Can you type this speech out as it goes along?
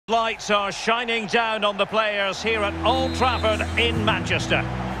Lights are shining down on the players here at Old Trafford in Manchester.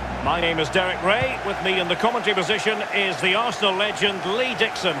 My name is Derek Ray. With me in the commentary position is the Arsenal legend Lee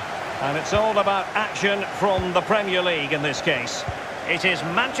Dixon. And it's all about action from the Premier League in this case. It is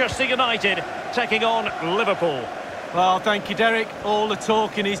Manchester United taking on Liverpool. Well, thank you, Derek. All the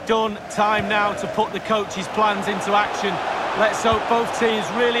talking is done. Time now to put the coach's plans into action. Let's hope both teams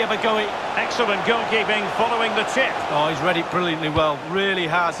really have a go at... Excellent goalkeeping following the chip. Oh, he's read it brilliantly well. Really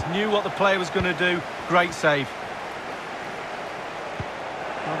has. Knew what the player was going to do. Great save.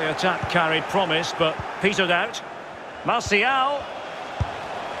 Well, the attack carried promise, but petered out. Martial.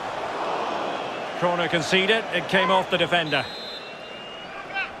 Corner conceded. It came off the defender.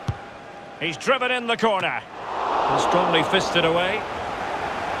 He's driven in the corner. And strongly fisted away.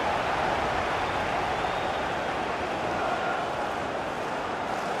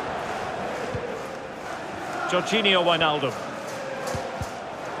 Jorginho Wijnaldum.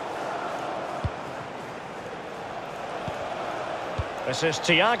 This is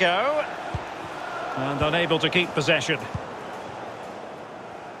Thiago. And unable to keep possession.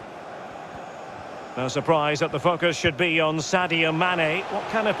 No surprise that the focus should be on Sadio Mane. What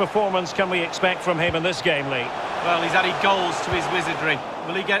kind of performance can we expect from him in this game, Lee? Well, he's added goals to his wizardry.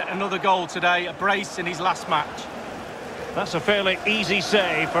 Will he get another goal today? A brace in his last match. That's a fairly easy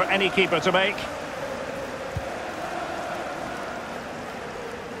save for any keeper to make.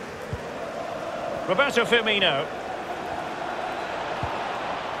 Roberto Firmino.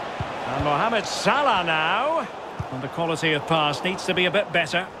 And Mohamed Salah now. And the quality of pass needs to be a bit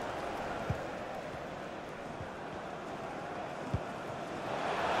better.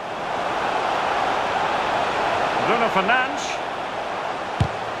 Bruno Fernandes.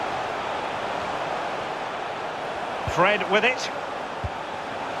 Fred with it.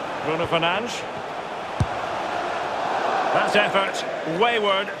 Bruno Fernandes. That effort,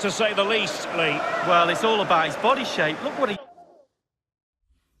 wayward to say the least, Lee. Well, it's all about his body shape. Look what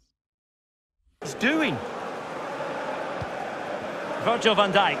he's doing. Virgil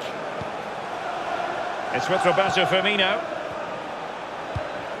van Dijk. It's with Roberto Firmino.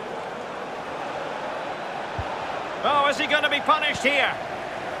 Oh, is he going to be punished here?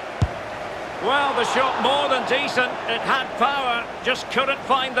 Well, the shot more than decent. It had power, just couldn't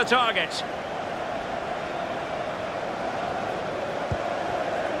find the target.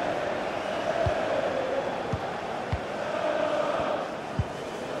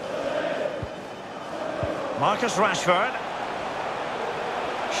 Marcus Rashford.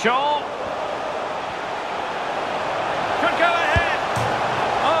 Shaw. Could go ahead.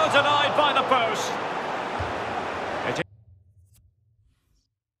 Oh, denied by the post.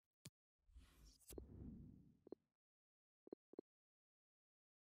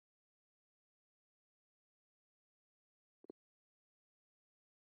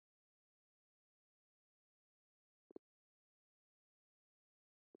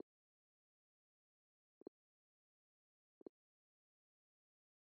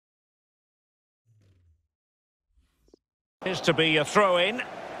 Is to be a throw-in.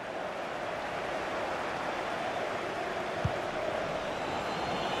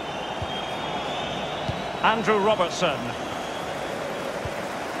 Andrew Robertson.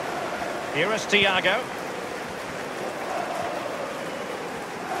 Here is Thiago.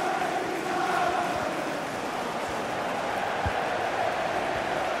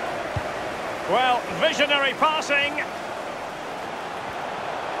 Well, visionary passing.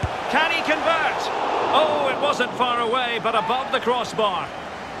 Can he convert? Oh, it wasn't far away, but above the crossbar.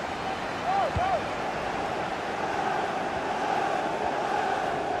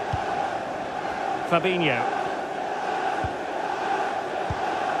 Fabinho.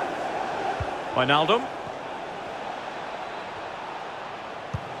 Wijnaldum.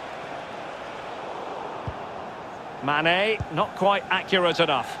 Mane, not quite accurate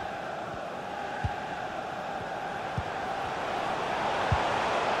enough.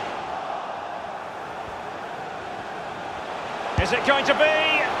 Is it going to be?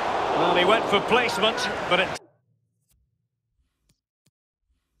 Well, he went for placement, but it...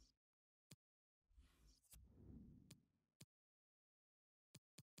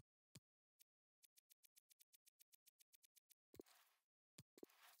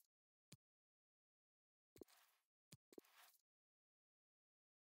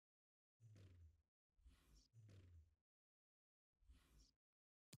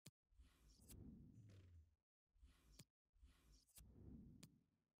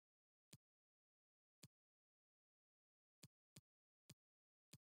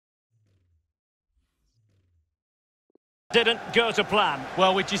 Didn't go to plan.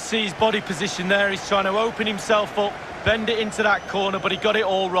 Well, we just see his body position there. He's trying to open himself up. bend it into that corner, but he got it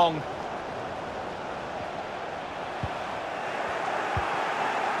all wrong.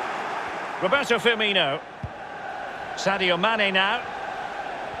 Roberto Firmino. Sadio Mane now.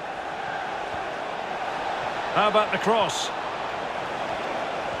 How about the cross?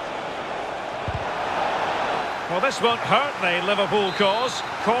 Well, this won't hurt the Liverpool cause.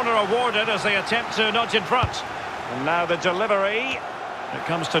 Corner awarded as they attempt to nudge in front. And now the delivery. It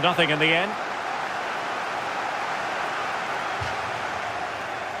comes to nothing in the end.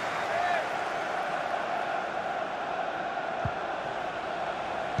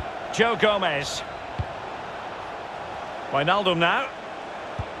 Joe Gomez. Wijnaldum now.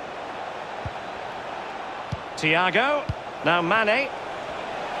 Thiago. Now Mane.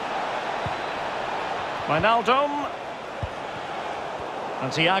 Wijnaldum.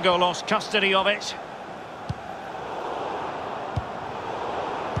 And Thiago lost custody of it.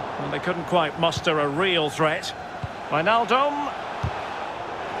 And they couldn't quite muster a real threat. Wijnaldum.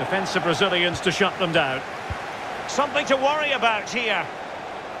 Defensive Brazilians to shut them down. Something to worry about here.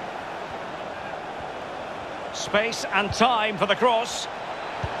 Space and time for the cross.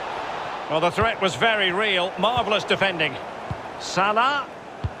 Well, the threat was very real. Marvellous defending. Salah.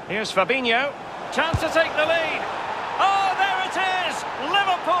 Here's Fabinho. Chance to take the lead. Oh, there it is!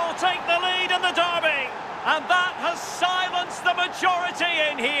 Liverpool take the lead in the derby. And that has silenced the majority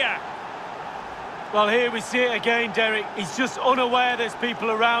in here. Well, here we see it again, Derek. He's just unaware there's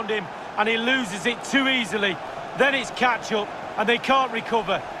people around him, and he loses it too easily. Then it's catch-up, and they can't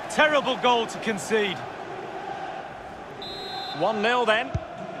recover. Terrible goal to concede. 1-0 then.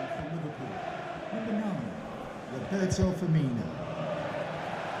 Number 9, Roberto Firmino.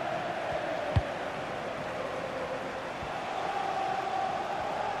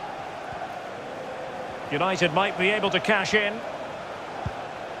 United might be able to cash in.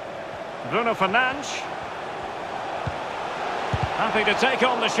 Bruno Fernandes. Happy to take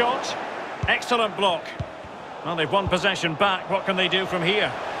on the shot. Excellent block. Well, they've won possession back. What can they do from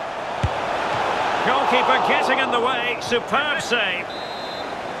here? Goalkeeper getting in the way. Superb save.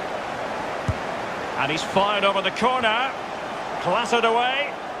 And he's fired over the corner. Clattered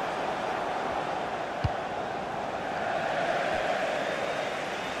away.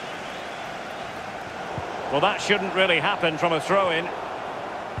 Well, that shouldn't really happen from a throw-in.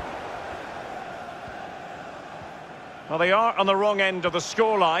 Well, they are on the wrong end of the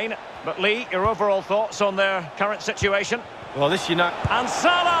scoreline. But Lee, your overall thoughts on their current situation? Well, this United... And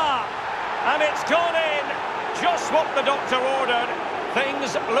Salah! And it's gone in! Just what the doctor ordered.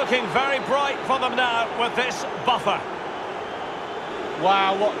 Things looking very bright for them now with this buffer.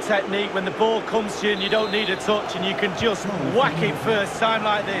 Wow, what technique. When the ball comes to you and you don't need a touch and you can just whack it first time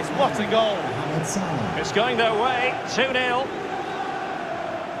like this. What a goal. It's going their way. 2-0.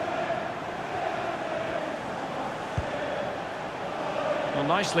 Well,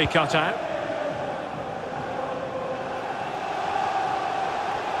 nicely cut out.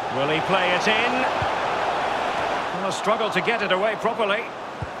 Will he play it in? Well, a struggle to get it away properly.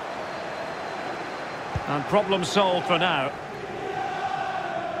 And problem solved for now.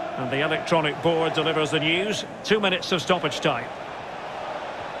 And the electronic board delivers the news. 2 minutes of stoppage time.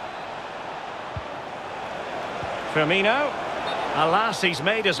 Firmino. Alas, he's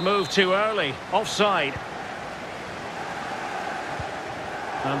made his move too early. Offside.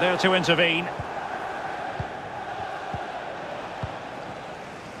 And there to intervene.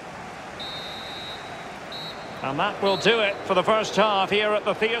 And that will do it for the first half here at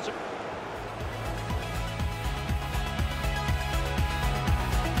the theatre.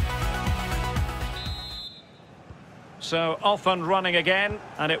 So off and running again,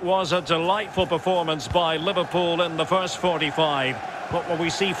 and it was a delightful performance by Liverpool in the first 45. What will we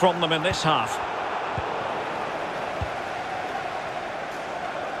see from them in this half?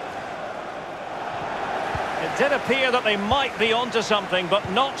 It did appear that they might be onto something, but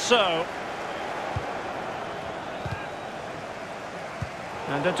not so.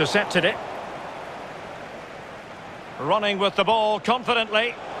 And intercepted it. Running with the ball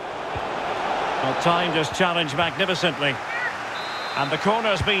confidently. Well, timed his challenge magnificently. And the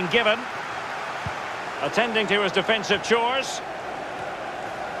corner's been given. Attending to his defensive chores.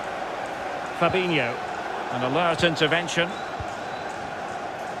 Fabinho. An alert intervention.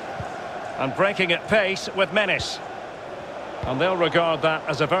 And breaking at pace with menace. And they'll regard that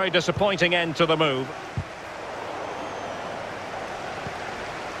as a very disappointing end to the move.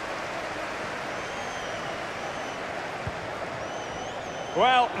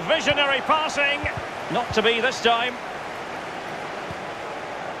 Well, visionary passing. Not to be this time.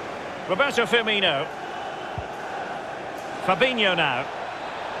 Roberto Firmino. Fabinho now.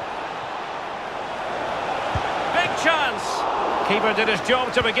 Big chance. Keeper did his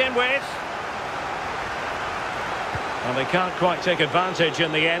job to begin with. And they can't quite take advantage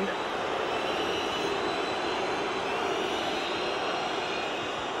in the end.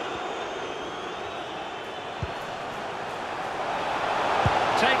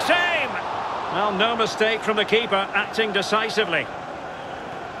 Takes aim. Well, no mistake from the keeper, acting decisively.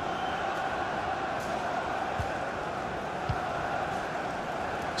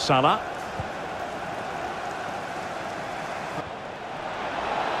 Salah.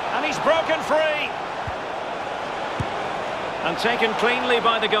 And he's broken free. And taken cleanly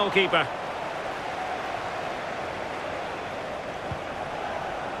by the goalkeeper.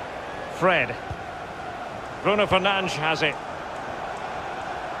 Fred. Bruno Fernandes has it.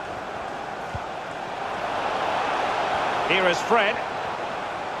 Here is Fred.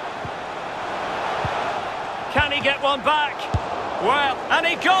 Can he get one back? Well, and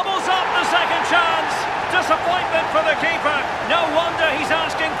he gobbles up the second chance. Disappointment for the keeper. No wonder he's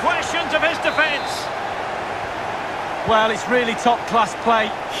asking questions of his defence. Well, it's really top-class play.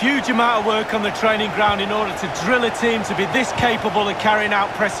 Huge amount of work on the training ground in order to drill a team to be this capable of carrying out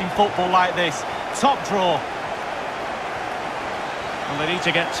pressing football like this. Top draw. And they need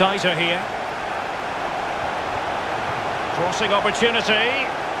to get tighter here. Crossing opportunity.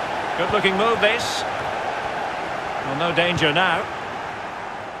 Good-looking move, this. Well, no danger now.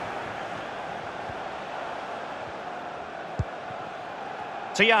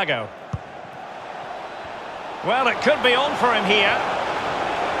 Thiago. Well, it could be on for him here.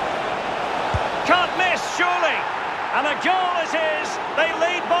 Can't miss, surely. And a goal is his. They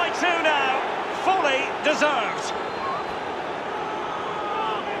lead by 2 now. Fully deserved.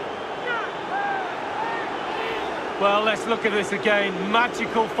 Well, let's look at this again.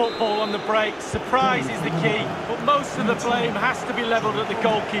 Magical football on the break. Surprise is the key, but most of the blame has to be levelled at the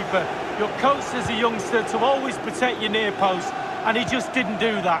goalkeeper. You're coached as a youngster to always protect your near post, and he just didn't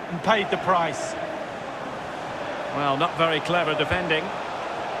do that and paid the price. Well, not very clever defending.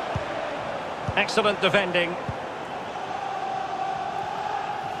 Excellent defending.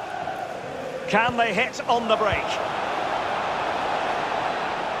 Can they hit on the break?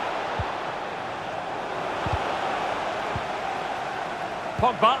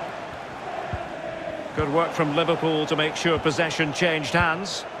 Pogba. Good work from Liverpool to make sure possession changed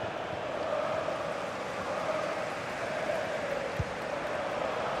hands.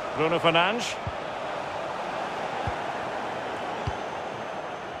 Bruno Fernandes.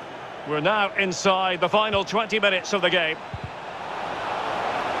 We're now inside the final 20 minutes of the game.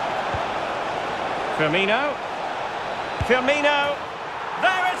 Firmino. Firmino.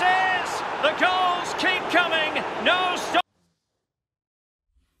 There it is! The goals keep coming. No stop.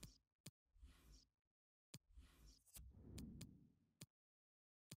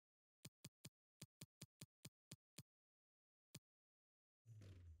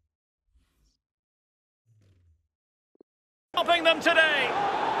 Stopping them today.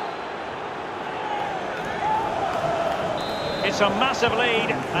 It's a massive lead,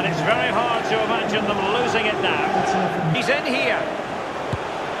 and it's very hard to imagine them losing it now. He's in here.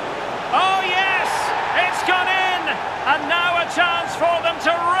 Oh, yes! It's gone in! And now a chance for them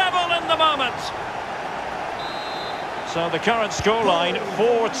to revel in the moment. So the current scoreline,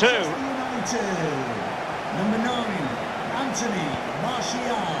 4-2. Number 9, Anthony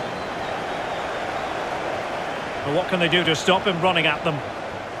Martial. Well, what can they do to stop him running at them?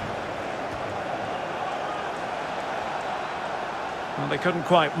 Well, they couldn't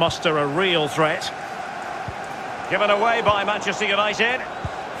quite muster a real threat. Given away by Manchester United.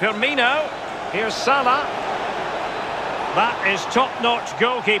 Firmino. Here's Salah. That is top-notch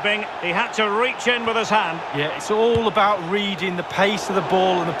goalkeeping. He had to reach in with his hand. Yeah, it's all about reading the pace of the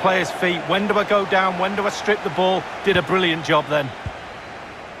ball and the player's feet. When do I go down? When do I strip the ball? Did a brilliant job then.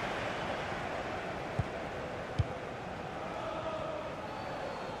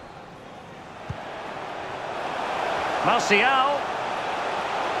 Martial.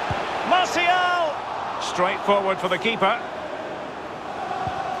 Martial! Straightforward for the keeper.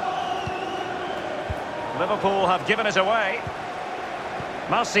 Liverpool have given it away.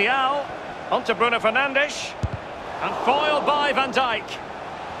 Martial. Onto Bruno Fernandes. And foiled by Van Dijk.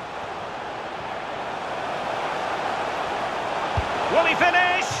 Will he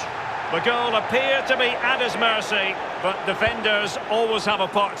finish? The goal appeared to be at his mercy, but defenders always have a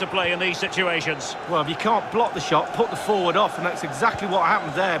part to play in these situations. Well, if you can't block the shot, put the forward off, and that's exactly what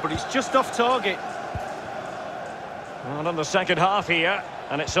happened there, but it's just off target. Well, in the second half here,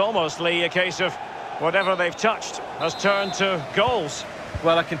 and it's almost, Lee, a case of whatever they've touched has turned to goals.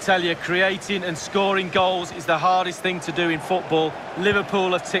 Well, I can tell you, creating and scoring goals is the hardest thing to do in football.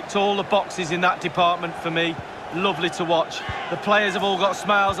 Liverpool have ticked all the boxes in that department for me. lovely to watch. The players have all got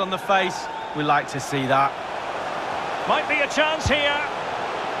smiles on their face. We like to see that. Might be a chance here.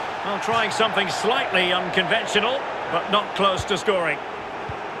 Well, trying something slightly unconventional, but not close to scoring.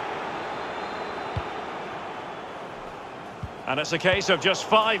 And it's a case of just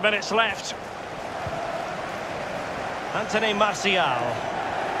 5 minutes left. Anthony Martial.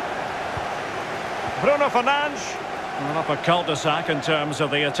 Bruno Fernandes. Well, up a cul-de-sac in terms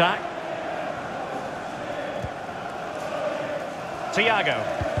of the attack. Thiago.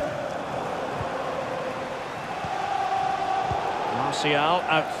 Martial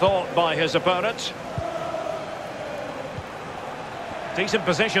outthought by his opponent. Decent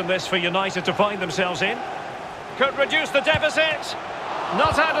position this for United to find themselves in. Could reduce the deficit.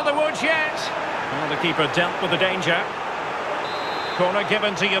 Not out of the woods yet. Well, the keeper dealt with the danger. Corner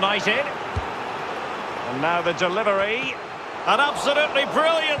given to United. And now the delivery. An absolutely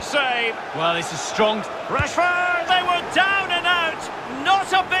brilliant save. Well, it's a strong... Rashford, they were down and out.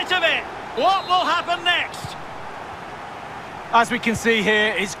 Not a bit of it. What will happen next? As we can see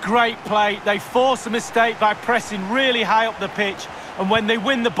here, it's great play. They force a mistake by pressing really high up the pitch. And when they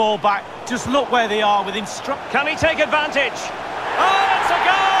win the ball back, just look where they are within Can he take advantage? Oh, it's a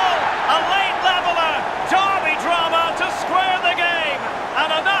goal! A late leveller. Derby drama to square the game.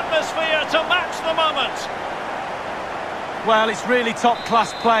 And an atmosphere to match the moment. Well, it's really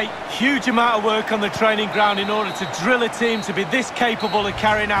top-class play. Huge amount of work on the training ground in order to drill a team to be this capable of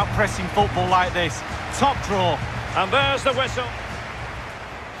carrying out pressing football like this. Top draw. And there's the whistle.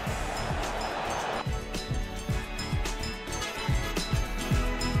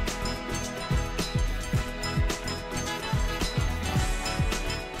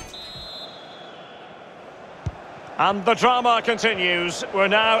 And the drama continues. We're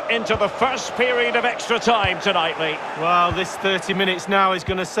now into the first period of extra time tonight, Lee. Well, this 30 minutes now is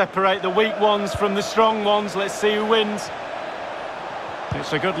going to separate the weak ones from the strong ones. Let's see who wins.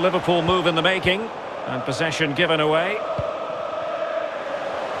 It's a good Liverpool move in the making. And possession given away.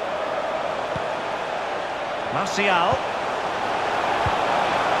 Martial.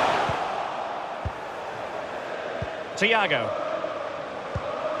 Thiago.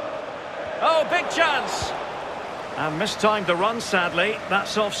 Oh, big chance. And mistimed the run, sadly.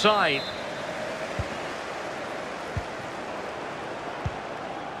 That's offside.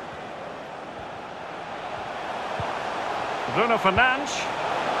 Bruno Fernandes.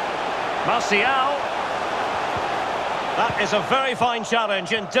 Martial. That is a very fine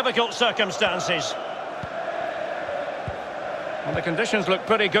challenge in difficult circumstances. And the conditions look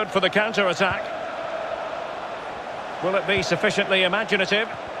pretty good for the counter-attack. Will it be sufficiently imaginative?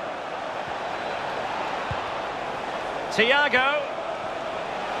 Thiago.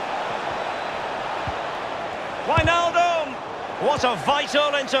 Wijnaldum. What a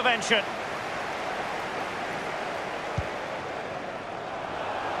vital intervention.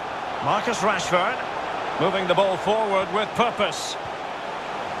 Marcus Rashford. Moving the ball forward with purpose.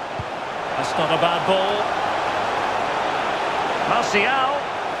 That's not a bad ball. Martial.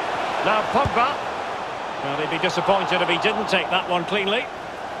 Now Pogba. Well, he'd be disappointed if he didn't take that one cleanly.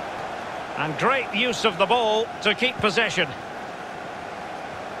 And great use of the ball to keep possession.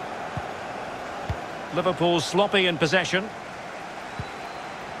 Liverpool sloppy in possession.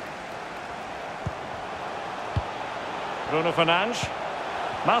 Bruno Fernandes.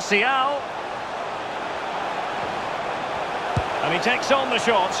 Martial. And he takes on the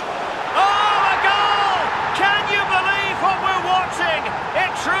shot. Oh, a goal! Can you believe what we're watching?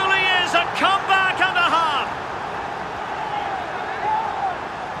 It truly is a comeback and a half.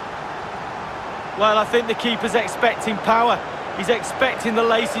 Well, I think the keeper's expecting power. He's expecting the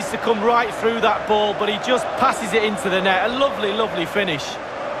laces to come right through that ball, but he just passes it into the net. A lovely, lovely finish.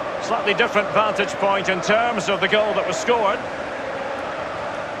 Slightly different vantage point in terms of the goal that was scored.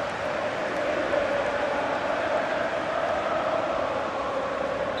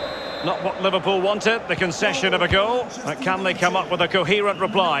 Not what Liverpool wanted, the concession of a goal. But can they come up with a coherent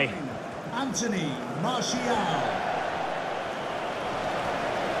reply? Anthony Martial.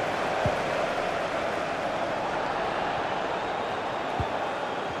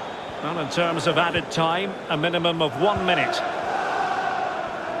 Well, in terms of added time, a minimum of 1 minute.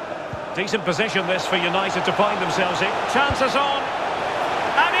 Decent position this for United to find themselves in. Chances on.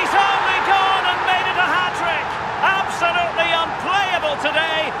 And he's only gone and made it a hat-trick. Absolutely unplayable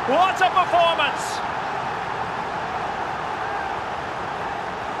today. What a performance.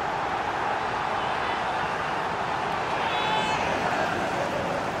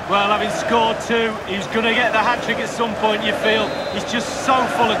 Well, having scored two, he's going to get the hat-trick at some point, you feel. He's just so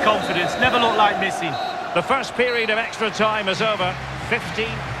full of confidence. Never looked like missing. The first period of extra time is over. 15.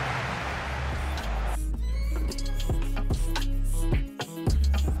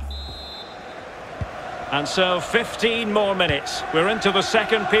 And so 15 more minutes. We're into the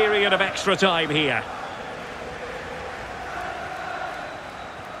second period of extra time here.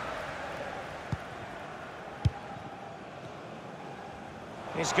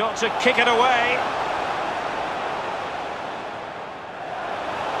 He's got to kick it away.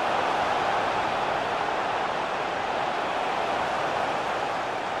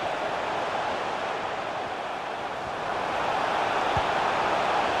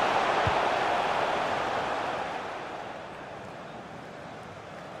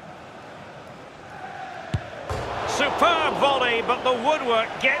 Superb volley, but the woodwork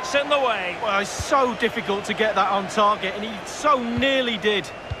gets in the way. Well, it's so difficult to get that on target, and he so nearly did.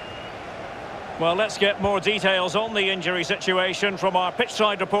 Well, let's get more details on the injury situation from our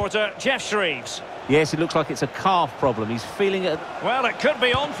pitchside reporter, Jeff Shreves. Yes, it looks like it's a calf problem. He's feeling it. Well, it could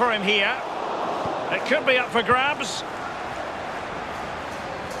be on for him here. It could be up for grabs.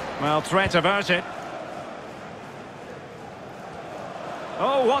 Well, threat averted.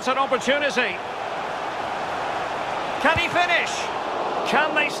 Oh, what an opportunity. Can he finish?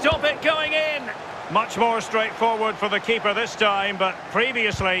 Can they stop it going in? Much more straightforward for the keeper this time, but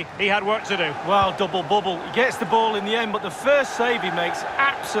previously he had work to do. Well, double bubble. He gets the ball in the end, but the first save he makes,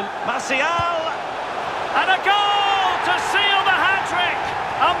 absolute. Martial! And a goal to seal the hat-trick!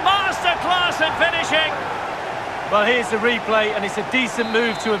 A masterclass in finishing! Well, here's the replay, and it's a decent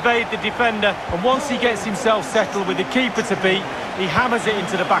move to evade the defender. And once he gets himself settled with the keeper to beat, he hammers it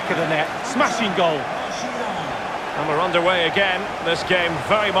into the back of the net. Smashing goal. And we're underway again. This game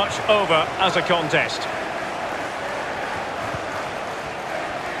very much over as a contest.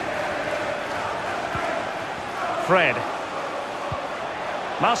 Fred.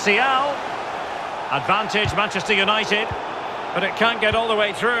 Martial. Advantage Manchester United. But it can't get all the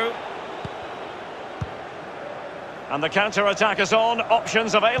way through. And the counter-attack is on.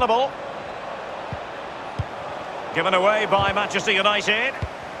 Options available. Given away by Manchester United.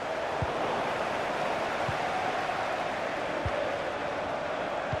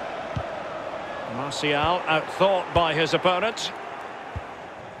 Martial outthought by his opponent.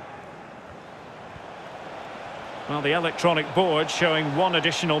 Well, the electronic board showing one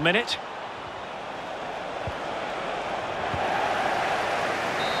additional minute.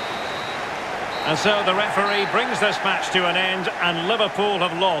 And so the referee brings this match to an end, and Liverpool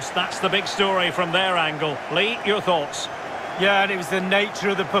have lost. That's the big story from their angle. Lee, your thoughts? Yeah, and it was the nature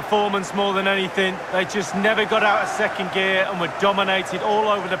of the performance more than anything. They just never got out of second gear and were dominated all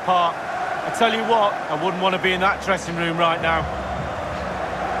over the park. I tell you what, I wouldn't want to be in that dressing room right now.